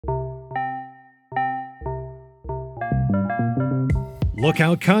Look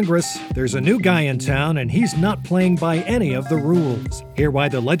out, Congress. There's a new guy in town, and he's not playing by any of the rules. Hear why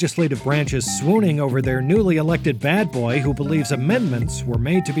the legislative branch is swooning over their newly elected bad boy who believes amendments were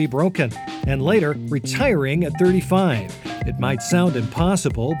made to be broken, and later, retiring at 35. It might sound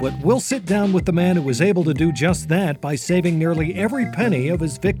impossible, but we'll sit down with the man who was able to do just that by saving nearly every penny of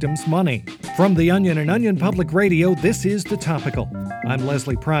his victims' money. From The Onion and Onion Public Radio, this is The Topical. I'm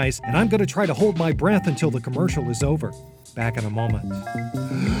Leslie Price, and I'm going to try to hold my breath until the commercial is over. Back in a moment.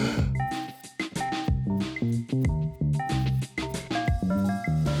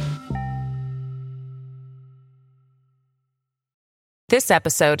 This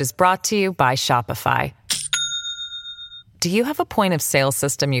episode is brought to you by Shopify. Do you have a point of sale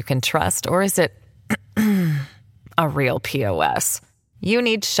system you can trust, or is it a real POS? You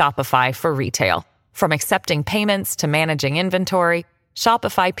need Shopify for retail. From accepting payments to managing inventory,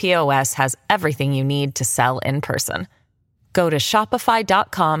 Shopify POS has everything you need to sell in person. Go to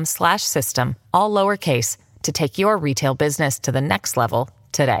shopify.com/system, all lowercase, to take your retail business to the next level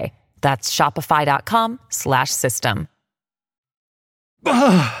today. That's shopify.com/system.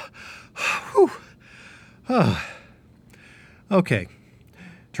 Okay.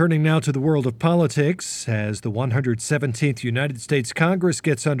 Turning now to the world of politics, as the 117th United States Congress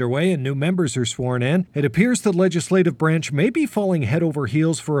gets underway and new members are sworn in, it appears the legislative branch may be falling head over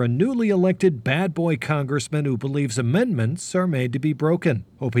heels for a newly elected bad boy congressman who believes amendments are made to be broken.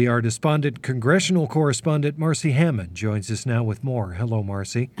 OPR despondent congressional correspondent Marcy Hammond joins us now with more. Hello,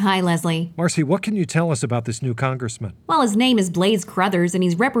 Marcy. Hi, Leslie. Marcy, what can you tell us about this new congressman? Well, his name is Blaze Crothers, and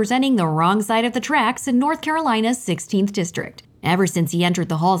he's representing the wrong side of the tracks in North Carolina's 16th District. Ever since he entered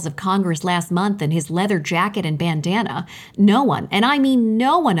the halls of Congress last month in his leather jacket and bandana, no one, and I mean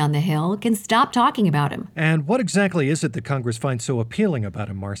no one on the Hill, can stop talking about him. And what exactly is it that Congress finds so appealing about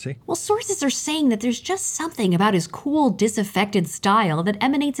him, Marcy? Well, sources are saying that there's just something about his cool, disaffected style that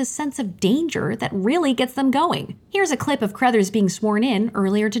emanates a sense of danger that really gets them going. Here's a clip of Crothers being sworn in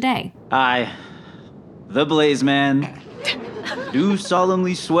earlier today. I, the Blaze Man, do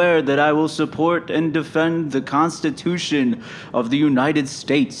solemnly swear that I will support and defend the Constitution of the United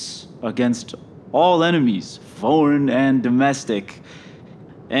States against all enemies, foreign and domestic,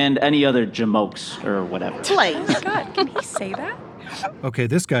 and any other jamokes or whatever. Blaze, God, can he say that? Okay,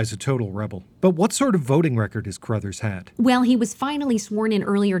 this guy's a total rebel. But what sort of voting record has Crothers had? Well, he was finally sworn in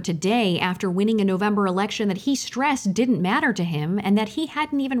earlier today after winning a November election that he stressed didn't matter to him and that he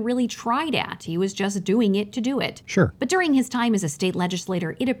hadn't even really tried at. He was just doing it to do it. Sure. But during his time as a state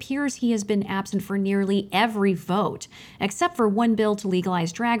legislator, it appears he has been absent for nearly every vote, except for one bill to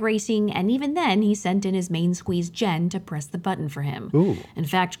legalize drag racing, and even then he sent in his main squeeze Jen to press the button for him. Ooh. In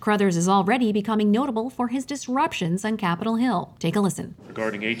fact, Crothers is already becoming notable for his disruptions on Capitol Hill. Take a listen.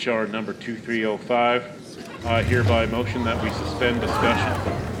 Regarding H.R. number 2305, I hereby motion that we suspend discussion.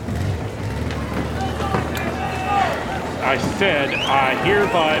 I said I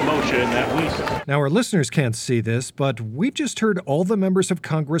hereby motion that we suspend. Now, our listeners can't see this, but we've just heard all the members of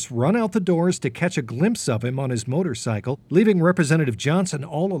Congress run out the doors to catch a glimpse of him on his motorcycle, leaving Representative Johnson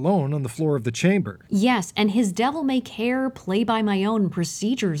all alone on the floor of the chamber. Yes, and his devil-may-care, play-by-my-own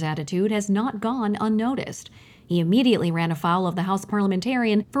procedures attitude has not gone unnoticed. He immediately ran afoul of the House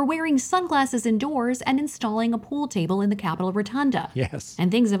parliamentarian for wearing sunglasses indoors and installing a pool table in the Capitol Rotunda. Yes.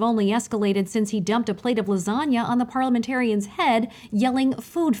 And things have only escalated since he dumped a plate of lasagna on the parliamentarian's head, yelling,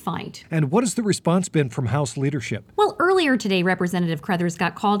 "Food fight." And what has the response been from House leadership? Well, earlier today, Representative Crothers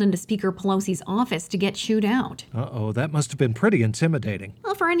got called into Speaker Pelosi's office to get chewed out. Uh-oh, that must have been pretty intimidating.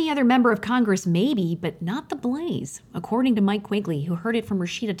 Well, for any other member of Congress, maybe, but not the Blaze. According to Mike Quigley, who heard it from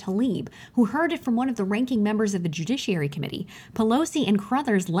Rashida Tlaib, who heard it from one of the ranking members of the Judiciary Committee, Pelosi and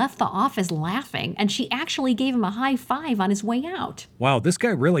Crothers left the office laughing, and she actually gave him a high five on his way out. Wow, this guy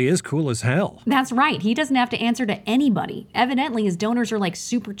really is cool as hell. That's right. He doesn't have to answer to anybody. Evidently, his donors are like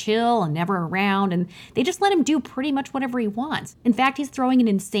super chill and never around, and they just let him do pretty much whatever he wants. In fact, he's throwing an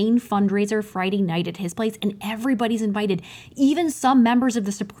insane fundraiser Friday night at his place, and everybody's invited, even some members of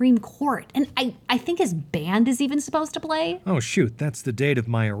the Supreme Court. And I think his band is even supposed to play. Oh, shoot, that's the date of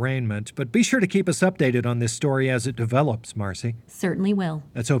my arraignment. But be sure to keep us updated on this story as it develops, Marcy. Certainly will.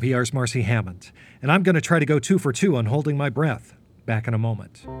 That's OPR's Marcy Hammond. And I'm going to try to go 2 for 2 on holding my breath. Back in a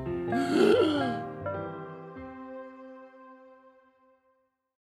moment.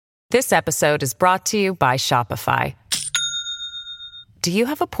 This episode is brought to you by Shopify. Do you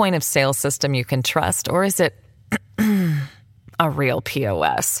have a point of sale system you can trust, or is it a real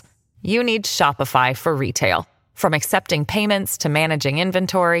POS? You need Shopify for retail. From accepting payments to managing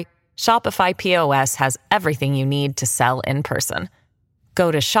inventory, Shopify POS has everything you need to sell in person.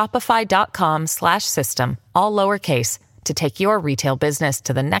 Go to shopify.com/system, all lowercase, to take your retail business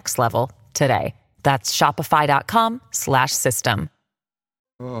to the next level today. That's shopify.com/system.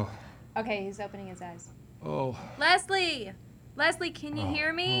 Oh. Okay, he's opening his eyes. Oh. Leslie! Leslie, can you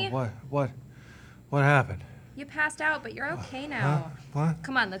hear me? What happened? You passed out, but you're okay now. What?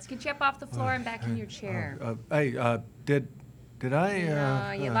 Come on, let's get you up off the floor and back in your chair. Did I?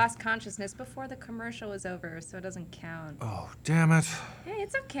 No, you lost consciousness before the commercial was over, so it doesn't count. Oh, damn it. Hey,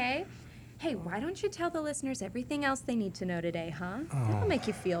 it's okay. Hey, why don't you tell the listeners everything else they need to know today, huh? That'll make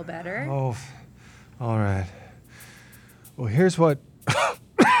you feel better. Oh, all right. Well, here's what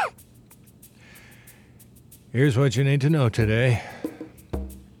you need to know today.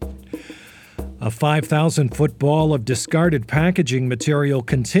 A 5,000-foot ball of discarded packaging material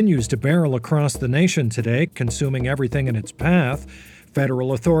continues to barrel across the nation today, consuming everything in its path.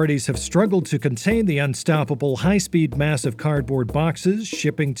 Federal authorities have struggled to contain the unstoppable high-speed mass of cardboard boxes,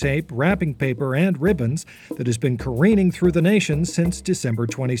 shipping tape, wrapping paper, and ribbons that has been careening through the nation since December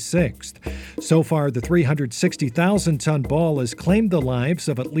 26th. So far, the 360,000-ton ball has claimed the lives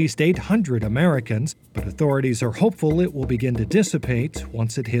of at least 800 Americans, but authorities are hopeful it will begin to dissipate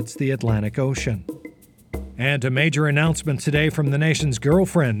once it hits the Atlantic Ocean. And a major announcement today from the nation's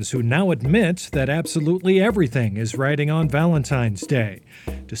girlfriends, who now admit that absolutely everything is riding on Valentine's Day.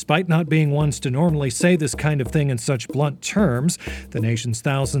 Despite not being ones to normally say this kind of thing in such blunt terms, the nation's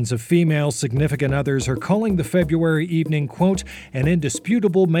thousands of female significant others are calling the February evening, quote, an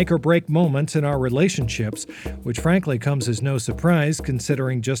indisputable make-or-break moment in our relationships, which frankly comes as no surprise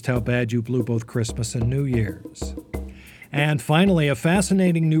considering just how bad you blew both Christmas and New Year's. And finally, a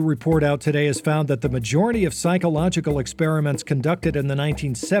fascinating new report out today has found that the majority of psychological experiments conducted in the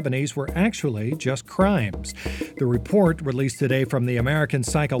 1970s were actually just crimes. The report, released today from the American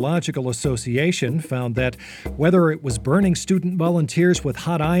Psychological Association, found that whether it was burning student volunteers with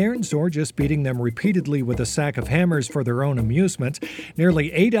hot irons or just beating them repeatedly with a sack of hammers for their own amusement,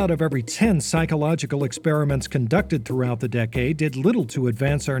 nearly 8 out of every 10 psychological experiments conducted throughout the decade did little to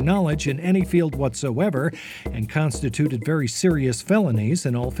advance our knowledge in any field whatsoever and constituted very serious felonies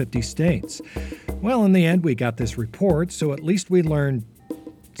in all 50 states. Well, in the end, we got this report, so at least we learned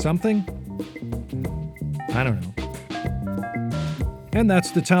something? I don't know. And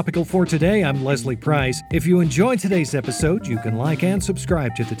that's the Topical for today. I'm Leslie Price. If you enjoyed today's episode, you can like and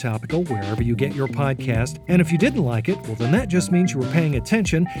subscribe to The Topical wherever you get your podcast. And if you didn't like it, well, then that just means you were paying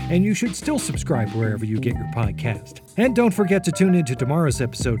attention, and you should still subscribe wherever you get your podcast. And don't forget to tune into tomorrow's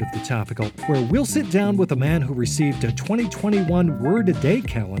episode of The Topical, where we'll sit down with a man who received a 2021 word-a-day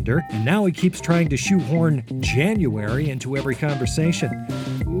calendar, and now he keeps trying to shoehorn January into every conversation.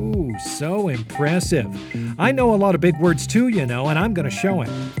 Ooh, so impressive. I know a lot of big words too, you know, and I'm going to show him.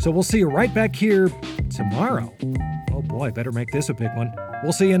 So we'll see you right back here tomorrow. Oh boy, better make this a big one.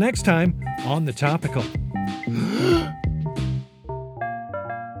 We'll see you next time on The Topical.